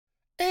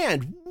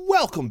And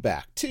welcome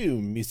back to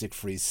Music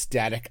Free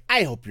Static.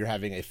 I hope you're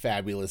having a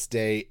fabulous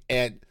day.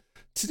 And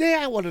today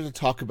I wanted to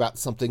talk about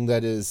something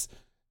that is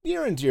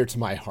near and dear to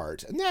my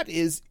heart, and that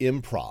is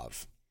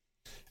improv.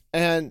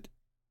 And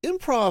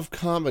improv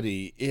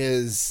comedy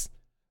is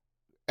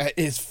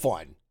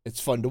fun. It's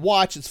fun to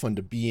watch. It's fun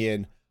to be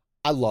in.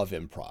 I love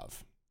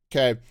improv.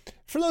 Okay.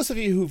 For those of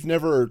you who've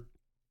never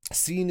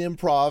seen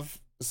improv,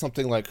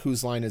 something like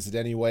Whose Line Is It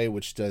Anyway,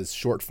 which does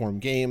short form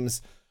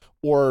games,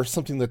 or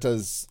something that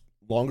does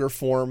longer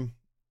form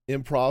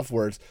improv,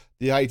 where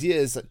the idea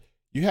is that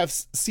you have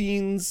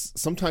scenes,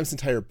 sometimes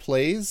entire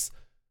plays,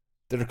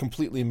 that are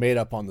completely made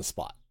up on the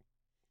spot,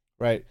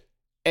 right?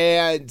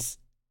 And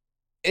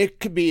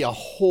it could be a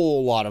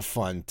whole lot of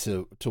fun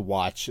to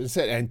watch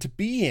and to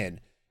be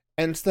in.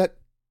 And it's that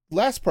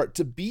last part,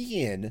 to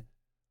be in,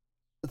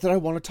 that I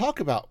want to talk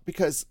about,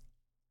 because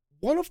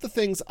one of the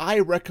things I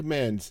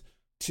recommend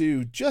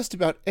to just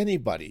about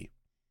anybody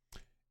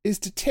is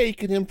to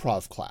take an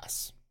improv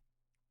class.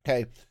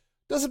 Okay?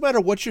 Doesn't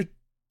matter what you're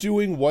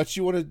doing, what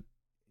you want to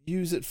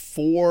use it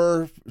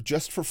for,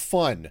 just for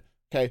fun.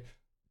 Okay?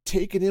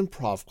 Take an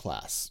improv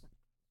class,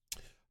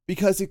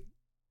 because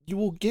you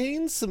will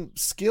gain some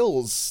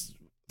skills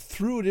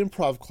through an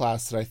improv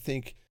class that I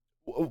think,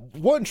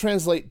 one,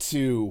 translate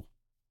to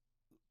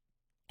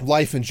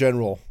life in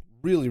general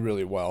really,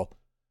 really well.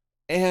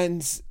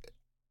 And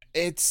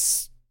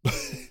it's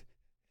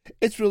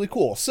it's really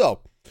cool. So,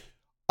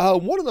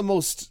 one of the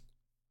most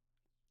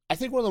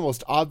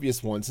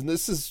obvious ones, and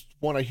this is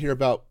one I hear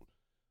about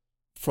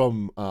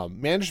from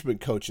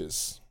management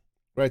coaches,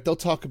 right? They'll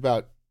talk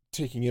about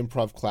taking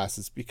improv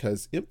classes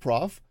because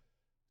improv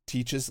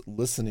teaches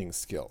listening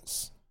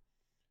skills.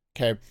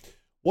 Okay.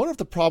 One of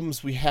the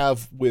problems we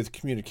have with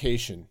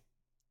communication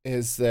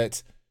is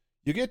that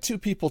you get two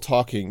people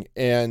talking,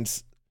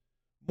 and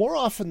more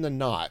often than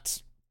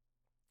not,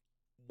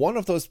 one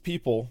of those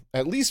people,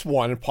 at least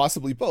one, and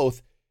possibly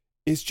both,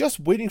 is just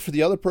waiting for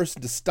the other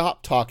person to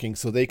stop talking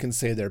so they can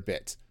say their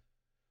bit.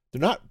 They're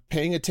not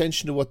paying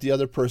attention to what the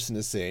other person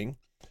is saying.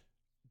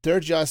 They're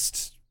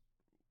just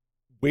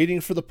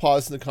waiting for the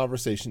pause in the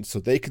conversation so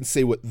they can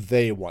say what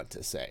they want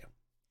to say.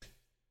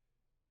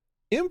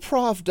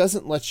 Improv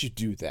doesn't let you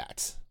do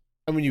that.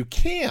 I mean, you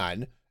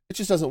can, it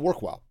just doesn't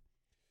work well.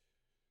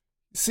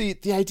 See,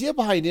 the idea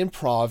behind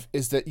improv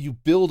is that you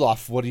build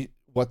off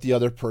what the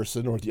other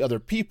person or the other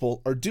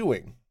people are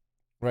doing,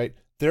 right?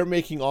 They're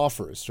making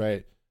offers,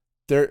 right?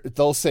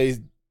 They'll say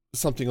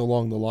something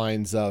along the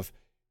lines of,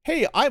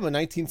 hey, I'm a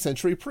 19th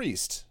century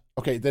priest.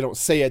 Okay, they don't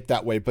say it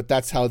that way, but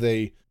that's how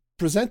they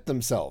present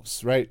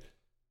themselves, right?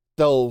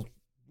 They'll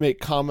make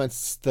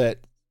comments that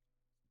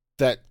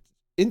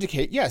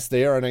indicate, yes,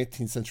 they are a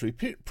 19th century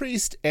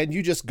priest, and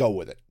you just go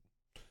with it.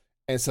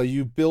 And so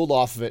you build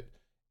off of it.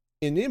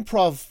 In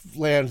improv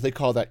land, they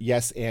call that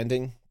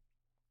yes-anding.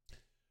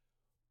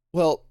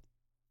 Well,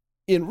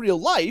 in real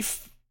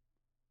life,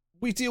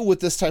 we deal with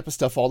this type of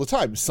stuff all the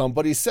time.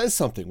 Somebody says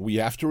something, we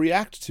have to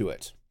react to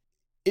it.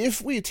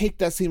 If we take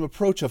that same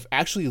approach of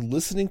actually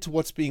listening to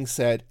what's being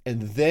said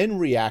and then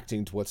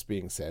reacting to what's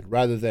being said,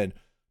 rather than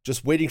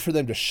just waiting for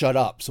them to shut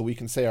up so we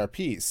can say our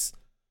piece,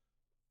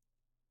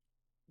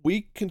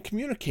 we can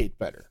communicate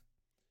better.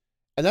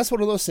 And that's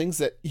one of those things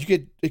that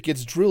it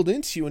gets drilled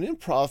into you in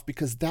improv,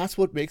 because that's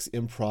what makes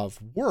improv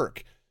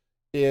work,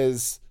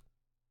 is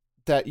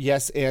that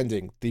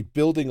yes-anding, the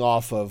building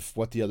off of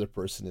what the other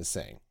person is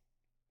saying.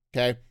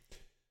 Okay?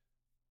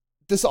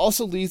 This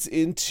also leads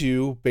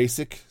into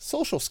basic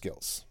social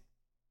skills.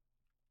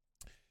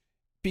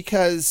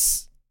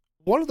 Because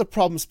one of the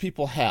problems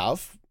people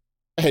have,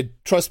 and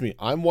trust me,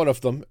 I'm one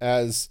of them,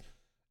 as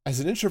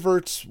an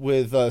introvert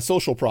with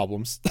social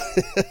problems,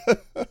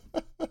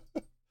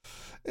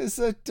 is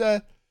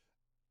that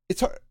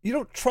it's hard. You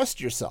don't trust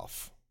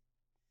yourself.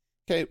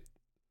 Okay?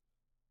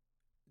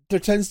 There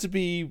tends to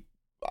be,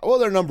 well,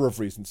 there are a number of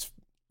reasons.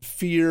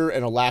 Fear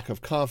and a lack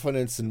of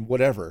confidence and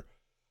whatever.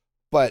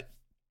 But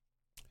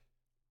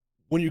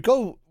when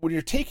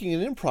you're taking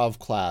an improv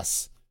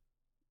class,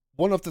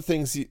 one of the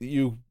things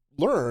you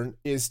learn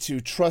is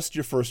to trust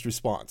your first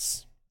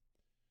response.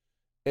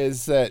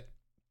 Is that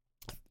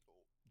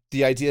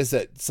the idea is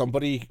that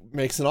somebody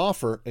makes an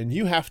offer and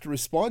you have to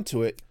respond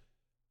to it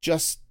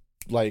just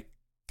like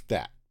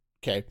that.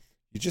 Okay?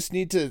 You just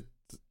need to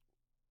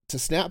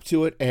snap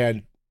to it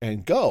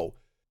and go.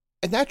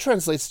 And that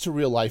translates to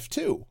real life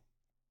too.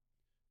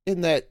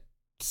 In that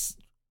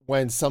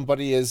when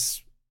somebody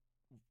is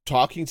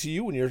talking to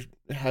you, when you're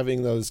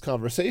having those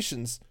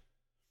conversations,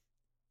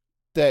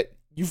 that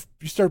you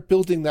start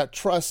building that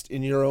trust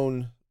in your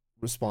own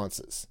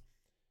responses.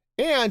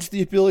 And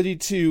the ability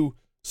to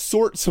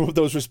sort some of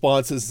those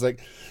responses,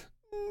 like,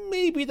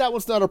 maybe that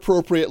was not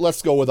appropriate,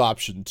 let's go with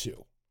option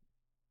 2.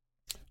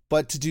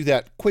 But to do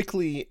that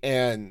quickly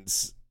and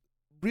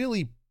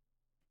really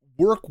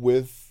work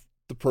with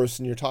the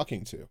person you're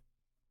talking to.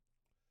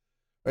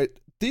 Right?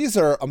 These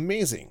are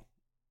amazing,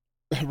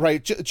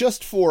 right?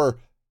 Just for,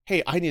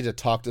 hey, I need to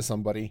talk to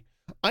somebody.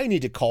 I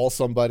need to call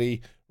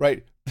somebody,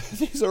 right?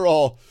 These are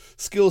all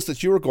skills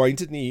that you are going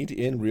to need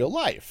in real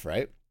life,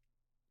 right?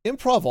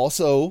 Improv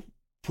also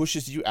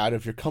pushes you out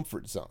of your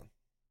comfort zone,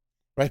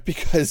 right?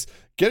 Because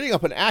getting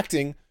up and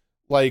acting,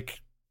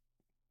 like,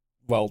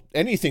 well,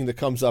 anything that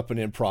comes up in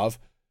improv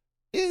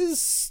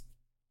is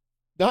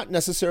not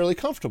necessarily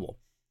comfortable.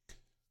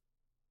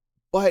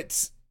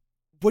 But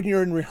when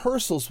you're in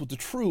rehearsals with the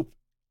troupe,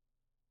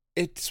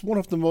 it's one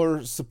of the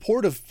more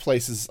supportive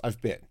places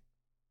I've been.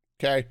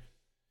 Okay?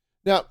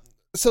 Now,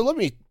 so let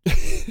me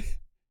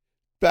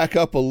back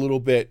up a little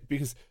bit,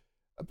 because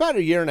about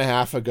a year and a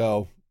half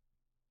ago,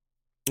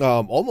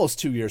 almost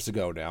 2 years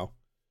ago now,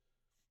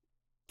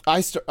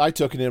 I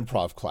took an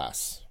improv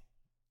class.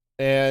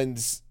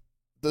 And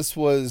this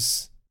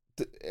was,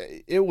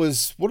 it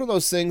was one of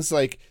those things,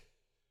 like,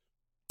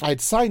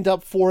 I'd signed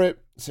up for it.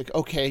 It's like,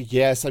 okay,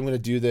 yes, I'm going to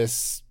do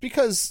this,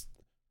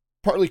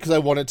 partly because I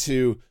wanted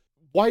to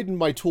widen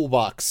my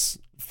toolbox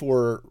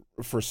for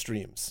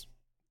streams.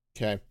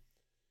 Okay.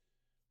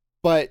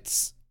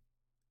 But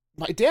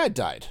my dad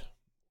died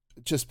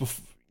just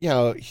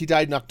before, he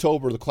died in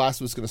October. The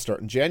class was going to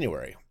start in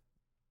January.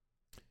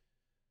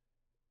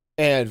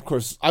 And of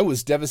course, I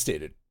was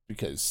devastated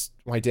because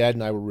my dad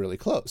and I were really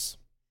close.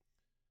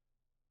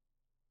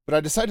 But I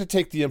decided to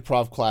take the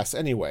improv class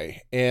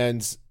anyway.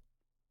 And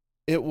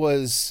it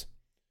was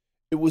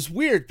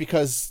weird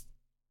because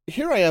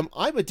here I am.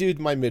 I'm a dude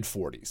in my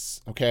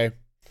mid-40s, okay?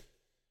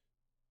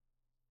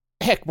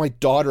 Heck, my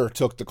daughter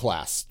took the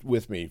class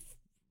with me.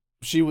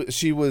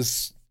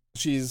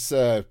 She's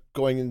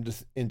going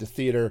into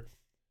theater.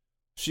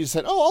 She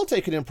said, "Oh, I'll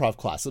take an improv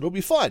class. It'll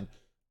be fun."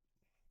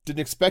 Didn't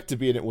expect to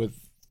be in it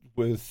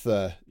with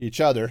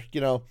each other,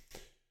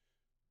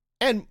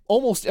 And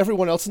almost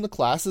everyone else in the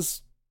class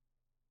is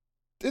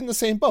in the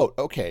same boat.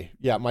 Okay,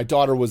 yeah, my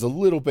daughter was a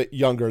little bit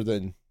younger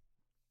than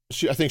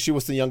I think she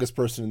was the youngest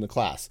person in the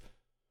class.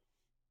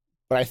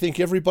 But I think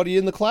everybody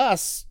in the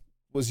class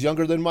was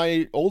younger than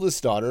my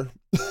oldest daughter.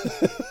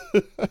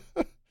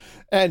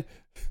 And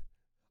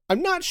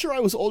I'm not sure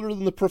I was older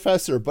than the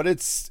professor, but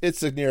it's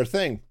a near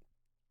thing.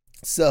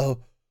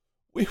 So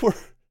we were,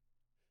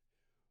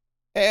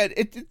 and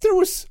there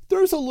was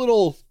a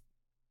little,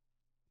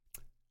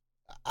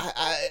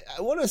 I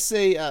want to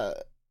say,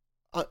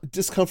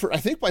 discomfort, I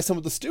think, by some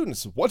of the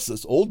students. What's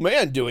this old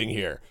man doing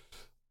here?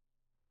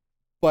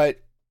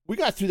 But we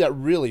got through that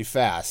really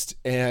fast,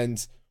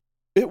 and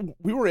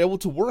we were able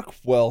to work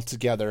well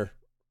together.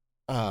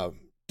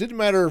 Didn't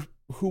matter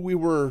who we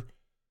were,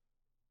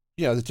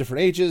 the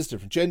different ages,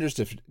 different genders,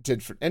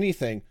 different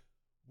anything.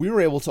 We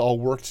were able to all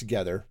work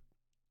together,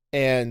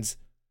 and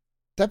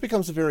that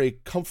becomes a very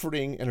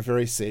comforting and a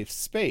very safe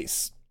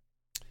space.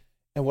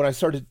 And when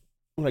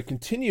I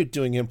continued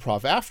doing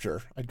improv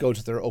after, I'd go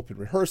to their open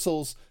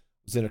rehearsals,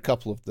 was in a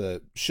couple of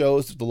the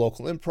shows of the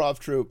local improv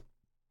troupe,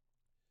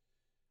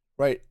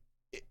 right?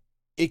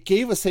 It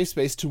gave a safe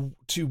space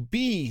to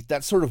be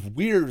that sort of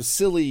weird,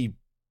 silly,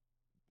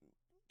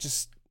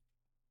 just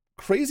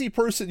crazy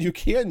person you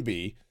can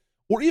be,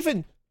 or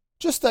even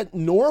just that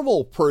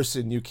normal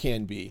person you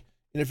can be,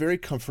 in a very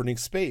comforting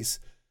space.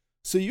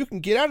 So you can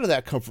get out of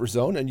that comfort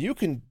zone and you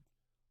can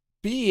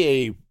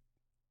be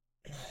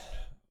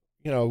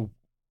I don't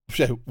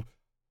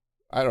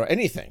know,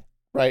 anything,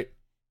 right?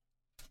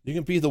 You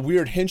can be the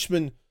weird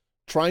henchman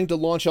trying to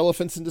launch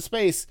elephants into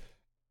space,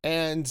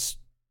 and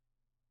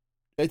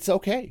it's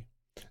okay.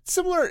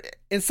 Similar,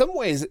 in some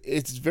ways,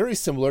 it's very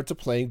similar to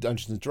playing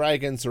Dungeons and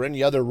Dragons or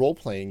any other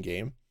role-playing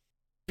game,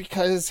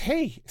 because,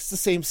 hey, it's the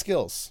same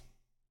skills,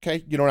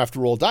 okay? You don't have to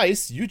roll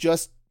dice. You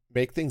just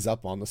make things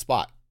up on the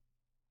spot,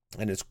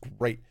 and it's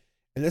great.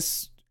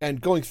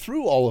 And going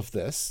through all of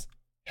this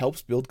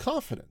helps build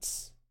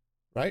confidence,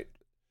 right?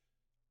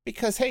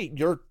 Because, hey,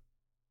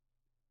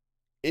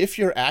 if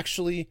you're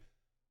actually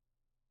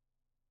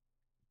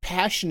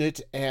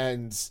passionate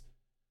and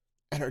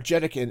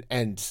energetic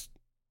and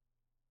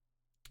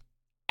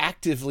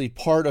actively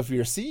part of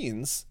your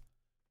scenes,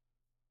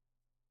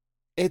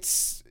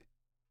 it's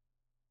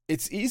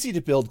easy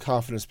to build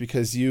confidence,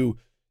 because you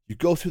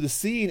go through the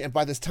scene, and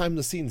by this time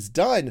the scene's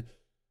done,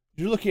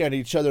 you're looking at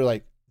each other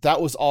like, that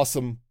was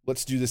awesome,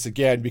 let's do this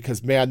again,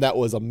 because, man, that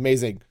was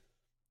amazing.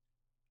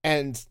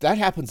 And that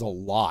happens a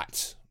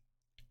lot.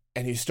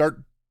 And you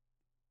start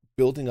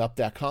building up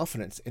that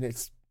confidence, and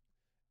it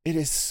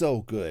is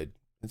so good.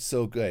 It's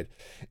so good.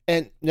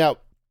 And now,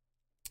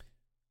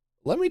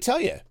 let me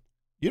tell you,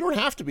 you don't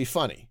have to be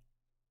funny,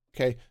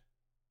 okay?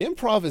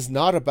 Improv is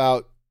not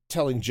about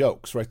telling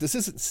jokes, right? This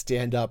isn't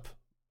stand-up,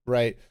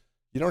 right?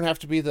 You don't have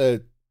to be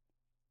the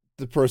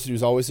person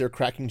who's always there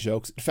cracking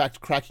jokes. In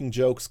fact, cracking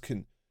jokes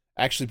can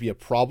actually be a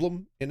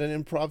problem in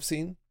an improv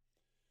scene.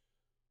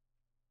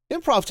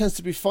 Improv tends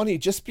to be funny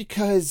just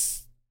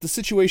because the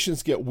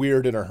situations get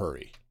weird in a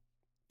hurry,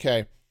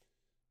 okay?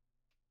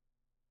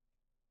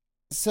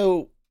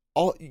 So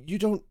you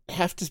don't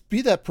have to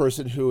be that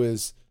person who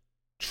is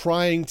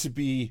trying to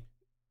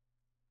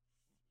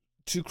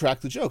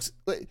crack the jokes.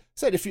 Like I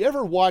said, if you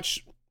ever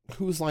watch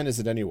Whose Line Is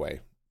It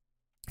Anyway,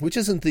 which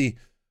isn't the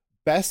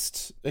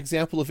best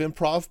example of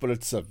improv, but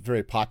it's a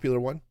very popular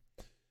one.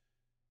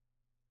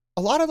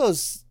 a lot of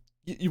those,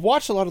 you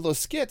watch a lot of those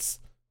skits,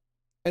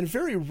 and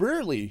very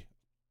rarely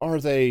are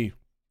they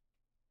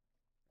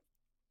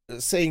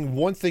saying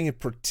one thing in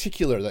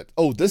particular that,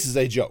 oh, this is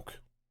a joke,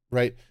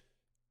 right?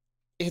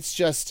 It's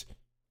just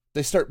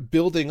they start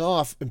building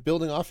off and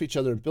building off each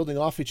other and building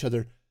off each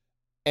other,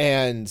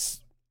 and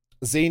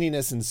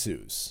zaniness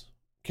ensues.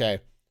 Okay,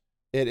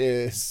 it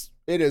is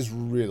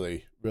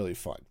really, really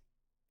fun.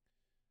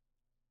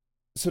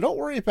 So don't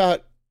worry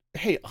about,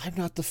 hey, I'm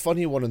not the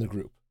funny one in the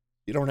group.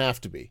 You don't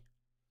have to be.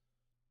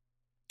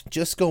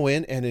 Just go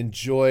in and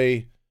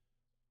enjoy,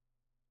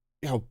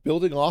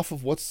 building off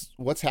of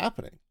what's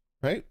happening,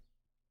 right?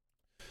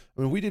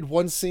 I mean, we did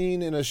one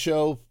scene in a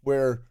show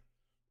where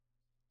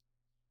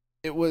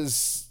it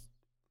was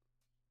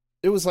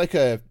like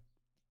a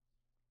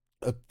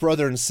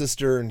brother and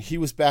sister, and he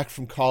was back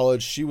from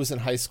college, she was in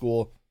high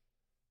school,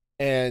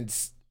 and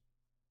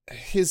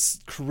his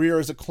career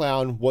as a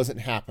clown wasn't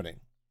happening.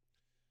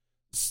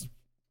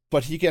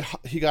 But he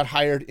got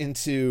hired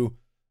into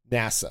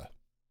NASA.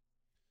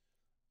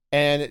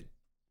 And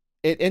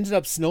it ended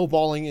up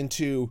snowballing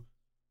into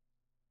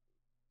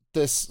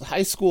this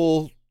high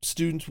school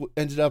student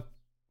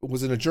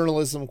was in a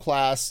journalism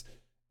class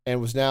and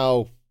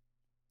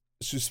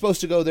she was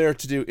supposed to go there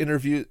to do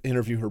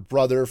interview her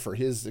brother for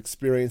his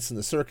experience in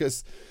the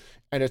circus.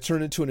 And it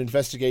turned into an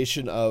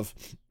investigation of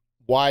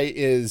why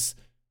is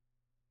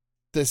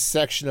this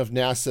section of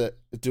NASA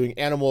doing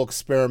animal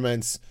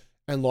experiments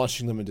and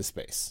launching them into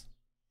space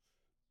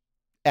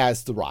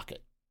as the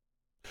rocket.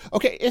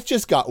 Okay, it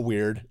just got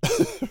weird,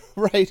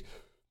 right?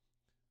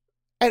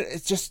 And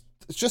it's just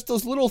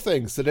those little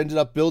things that ended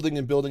up building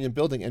and building and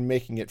building and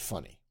making it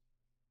funny.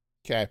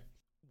 Okay.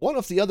 One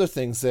of the other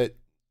things that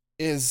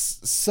is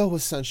so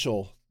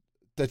essential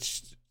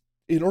that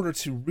in order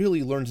to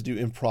really learn to do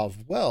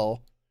improv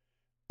well,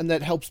 and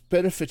that helps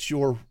benefit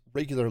your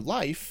regular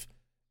life,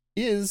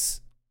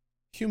 is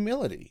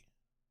humility,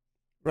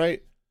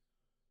 right?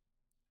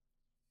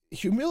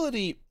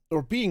 Humility,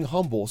 or being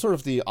humble, sort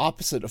of the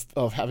opposite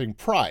of having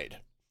pride,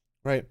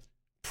 right?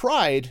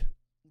 Pride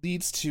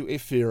leads to a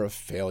fear of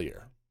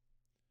failure,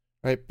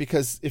 right?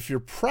 Because if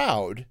you're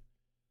proud,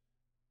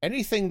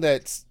 anything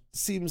that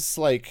seems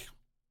like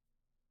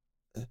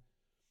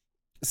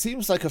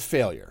a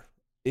failure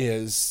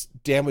is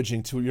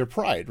damaging to your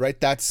pride,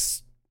 right?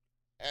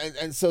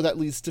 And so that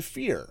leads to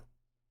fear,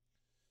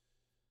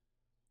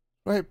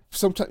 right?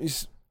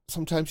 Sometimes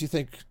you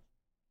think,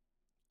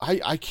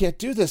 I can't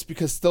do this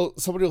because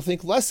somebody will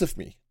think less of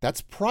me.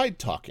 That's pride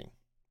talking,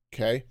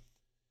 okay?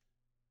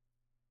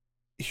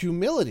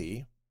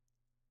 Humility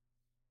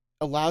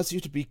allows you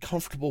to be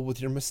comfortable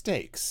with your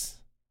mistakes,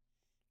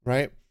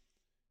 right?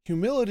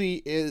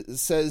 Humility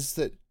says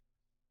that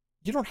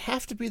you don't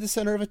have to be the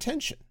center of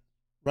attention,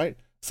 right?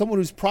 Someone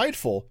who's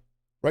prideful,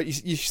 right?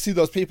 You see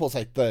those people, it's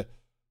like the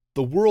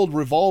world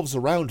revolves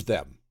around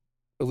them,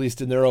 at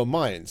least in their own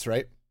minds,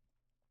 right?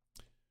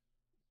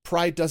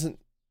 Pride doesn't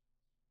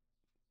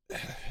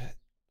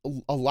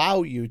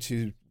allow you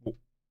to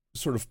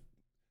sort of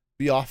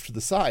be off to the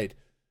side.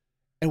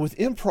 And with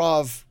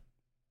improv,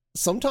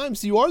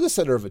 sometimes you are the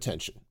center of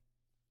attention.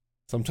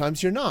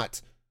 Sometimes you're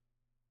not.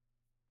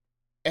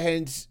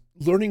 And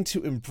learning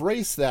to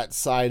embrace that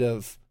side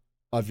of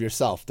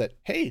yourself, that,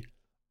 hey,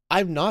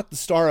 I'm not the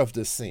star of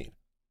this scene.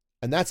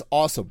 And that's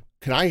awesome.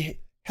 Can I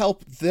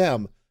help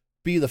them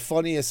be the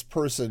funniest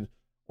person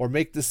or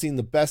make the scene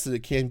the best that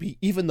it can be,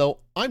 even though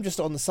I'm just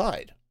on the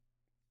side?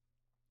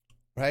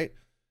 Right?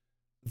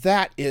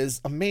 That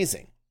is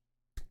amazing.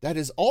 That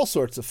is all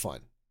sorts of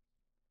fun.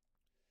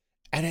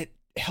 And it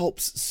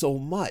helps so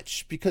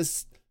much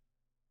because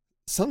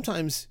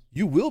sometimes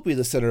you will be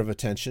the center of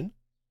attention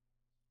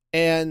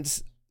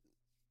and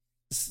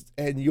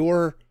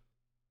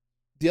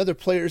the other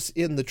players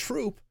in the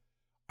troupe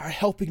are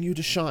helping you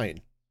to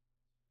shine.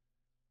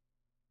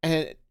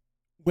 And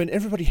when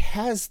everybody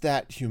has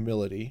that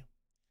humility,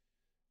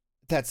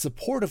 that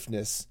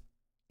supportiveness,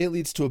 it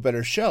leads to a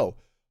better show.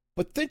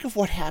 But think of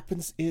what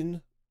happens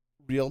in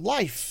real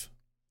life.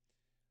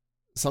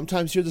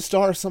 Sometimes you're the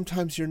star,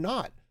 sometimes you're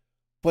not.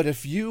 But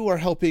if you are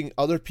helping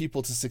other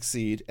people to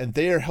succeed and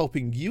they are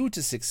helping you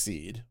to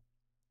succeed,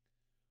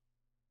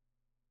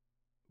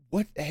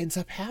 what ends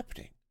up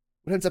happening?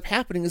 What ends up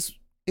happening is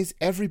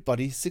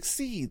everybody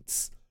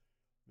succeeds.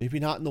 Maybe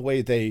not in the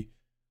way they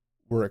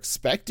were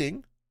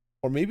expecting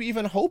or maybe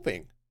even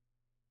hoping,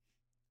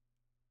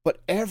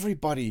 but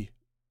everybody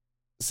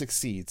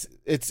succeeds.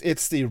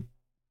 It's the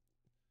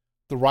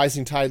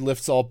rising tide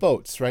lifts all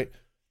boats, right?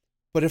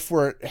 But if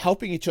we're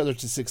helping each other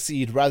to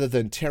succeed rather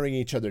than tearing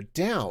each other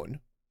down,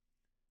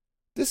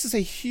 this is a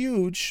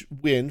huge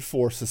win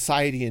for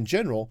society in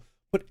general,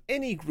 but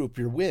any group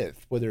you're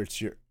with, whether it's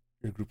your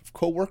group of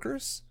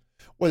coworkers,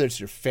 whether it's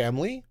your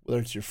family,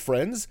 whether it's your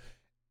friends,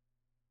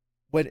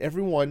 when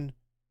everyone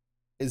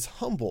is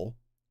humble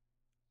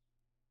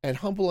and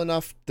humble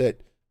enough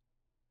that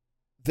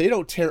they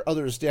don't tear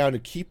others down to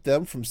keep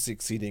them from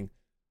succeeding,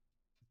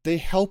 they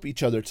help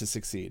each other to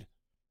succeed.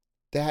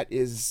 That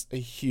is a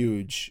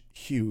huge,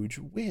 huge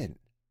win.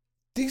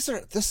 This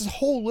is a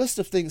whole list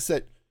of things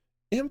that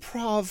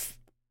improv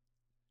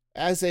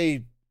as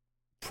a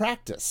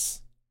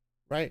practice,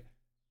 right,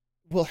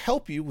 will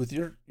help you with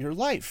your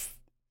life.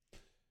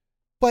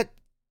 But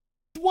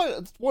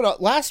one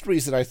last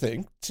reason I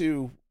think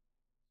to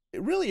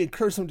really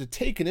encourage them to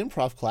take an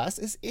improv class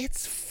is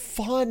it's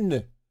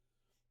fun,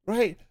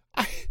 right?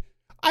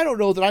 I don't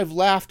know that I've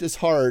laughed as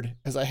hard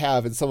as I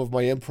have in some of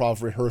my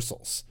improv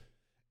rehearsals.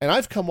 And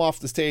I've come off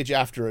the stage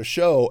after a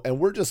show and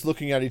we're just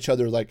looking at each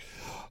other like,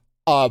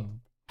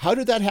 how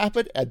did that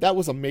happen? And that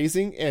was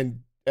amazing.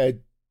 And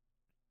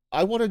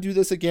I want to do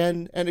this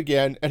again and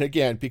again and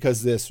again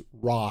because this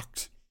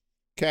rocked.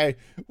 Okay.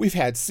 We've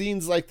had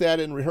scenes like that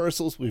in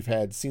rehearsals. We've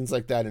had scenes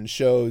like that in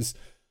shows.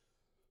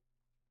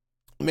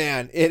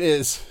 Man, it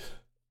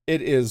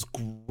is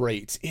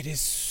great. It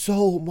is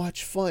so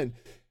much fun.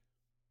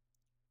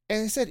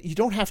 And I said, you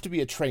don't have to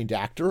be a trained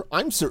actor.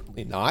 I'm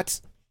certainly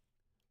not.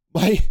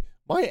 My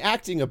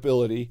acting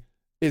ability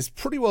is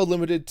pretty well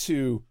limited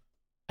to,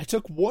 I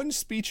took one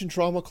speech and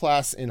drama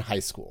class in high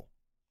school.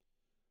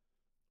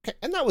 Okay,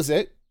 and that was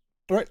it.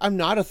 Right? I'm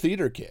not a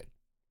theater kid.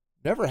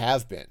 Never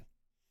have been.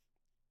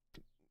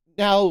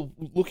 Now,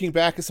 looking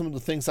back at some of the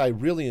things I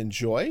really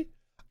enjoy,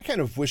 I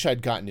kind of wish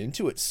I'd gotten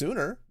into it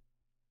sooner.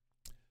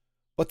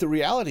 But the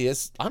reality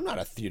is, I'm not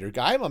a theater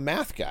guy. I'm a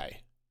math guy.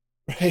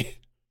 Right?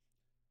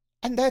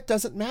 And that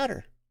doesn't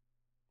matter.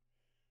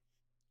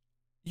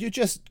 You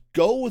just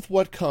go with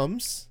what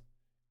comes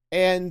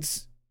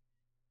and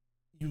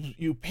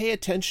you pay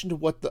attention to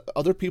what the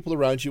other people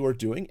around you are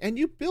doing and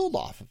you build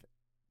off of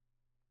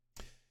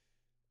it.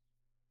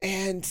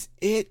 And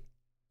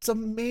it's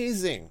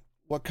amazing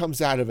what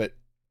comes out of it.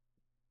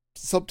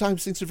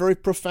 Sometimes things are very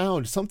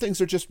profound. Some things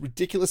are just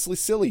ridiculously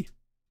silly.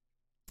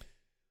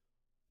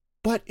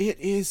 But it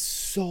is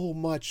so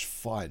much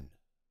fun.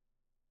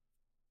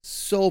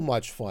 So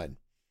much fun.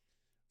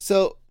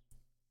 So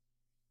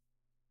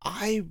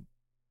I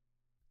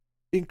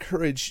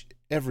encourage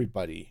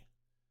everybody,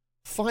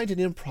 find an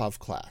improv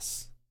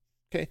class.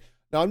 Okay.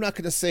 Now I'm not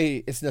going to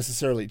say it's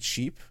necessarily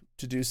cheap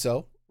to do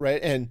so, right?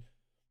 And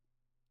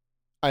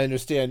I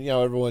understand,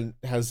 everyone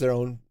has their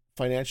own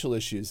financial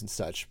issues and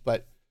such,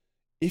 but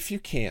if you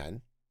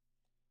can,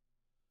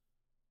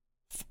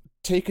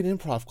 take an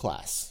improv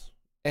class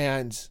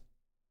and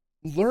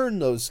learn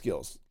those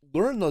skills,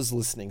 learn those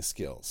listening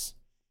skills,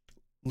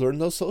 learn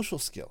those social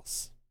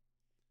skills.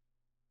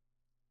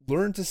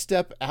 Learn to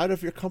step out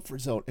of your comfort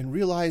zone and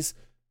realize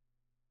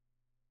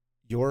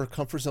your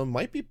comfort zone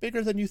might be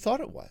bigger than you thought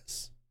it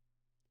was.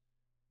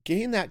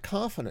 Gain that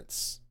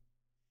confidence.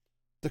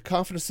 The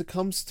confidence that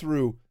comes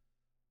through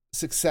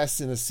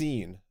success in a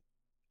scene.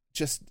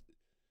 Just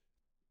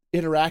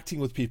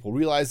interacting with people,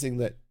 realizing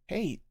that,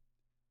 hey,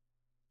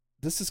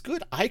 this is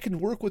good. I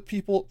can work with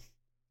people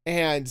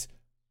and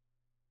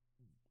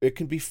it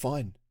can be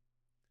fun.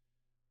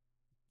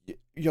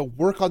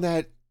 Work on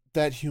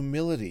that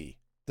humility,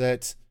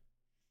 that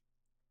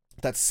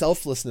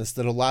selflessness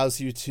that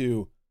allows you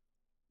to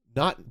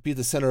not be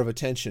the center of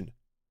attention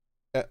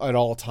at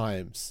all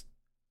times,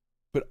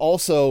 but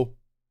also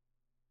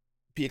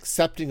be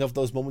accepting of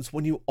those moments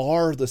when you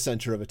are the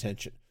center of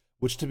attention,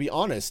 which, to be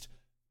honest,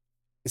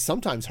 is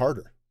sometimes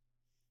harder,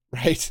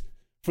 right?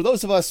 For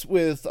those of us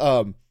with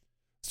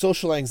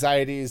social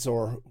anxieties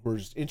or who are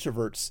just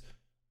introverts,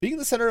 being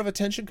the center of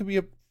attention can be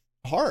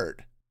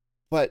hard,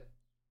 but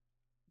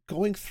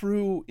going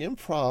through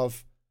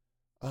improv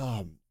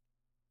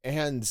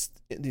and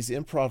these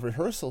improv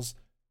rehearsals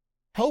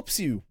helps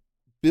you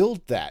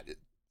build that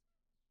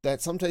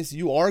sometimes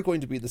you are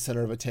going to be the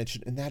center of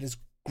attention, and that is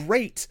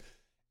great.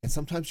 And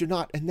sometimes you're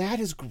not, and that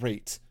is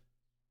great.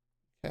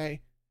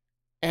 Okay?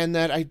 And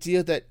that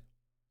idea that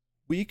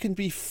we can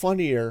be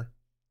funnier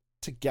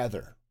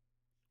together.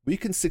 We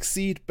can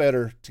succeed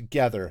better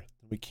together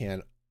than we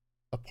can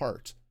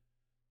apart.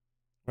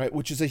 Right?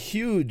 Which is a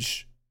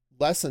huge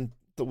lesson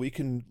that we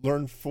can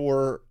learn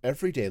for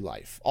everyday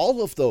life.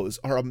 All of those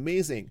are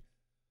amazing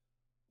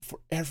for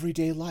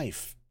everyday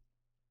life.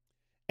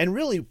 And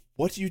really,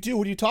 what do you do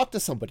when you talk to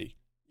somebody?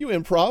 You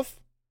improv,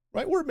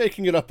 right? We're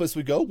making it up as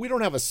we go. We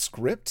don't have a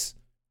script.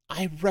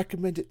 I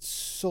recommend it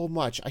so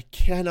much. I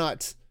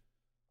cannot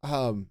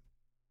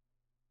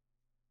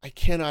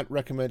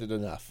recommend it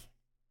enough.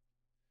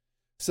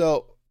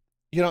 So,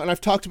 and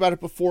I've talked about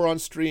it before on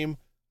stream,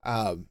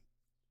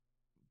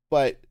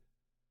 but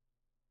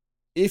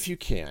if you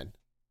can,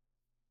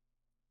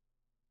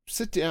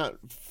 sit down,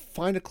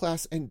 find a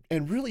class, and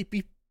really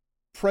be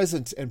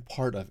present and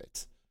part of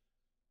it.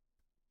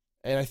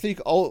 And I think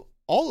all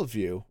of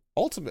you,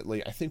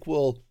 ultimately, I think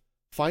will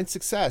find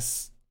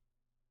success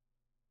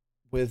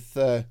with,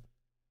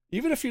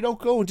 even if you don't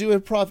go and do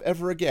improv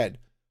ever again,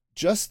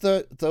 just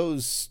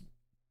those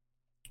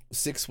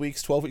 6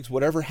 weeks, 12 weeks,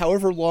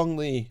 however long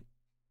the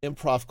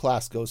improv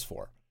class goes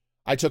for.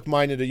 I took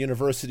mine at a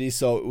university,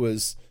 so it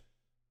was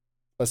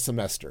a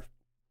semester.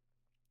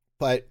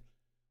 But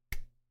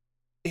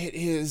it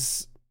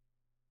is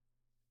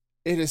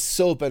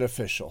so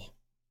beneficial,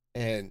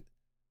 and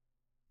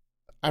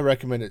I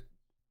recommend it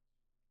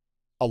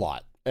a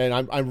lot. And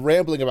I'm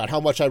rambling about how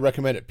much I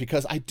recommend it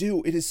because I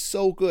do. It is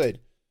so good.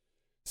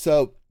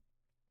 So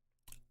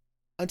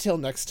until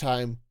next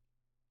time,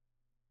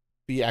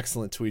 be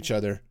excellent to each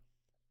other.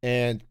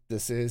 And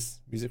this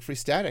is Music Free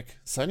Static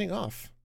signing off.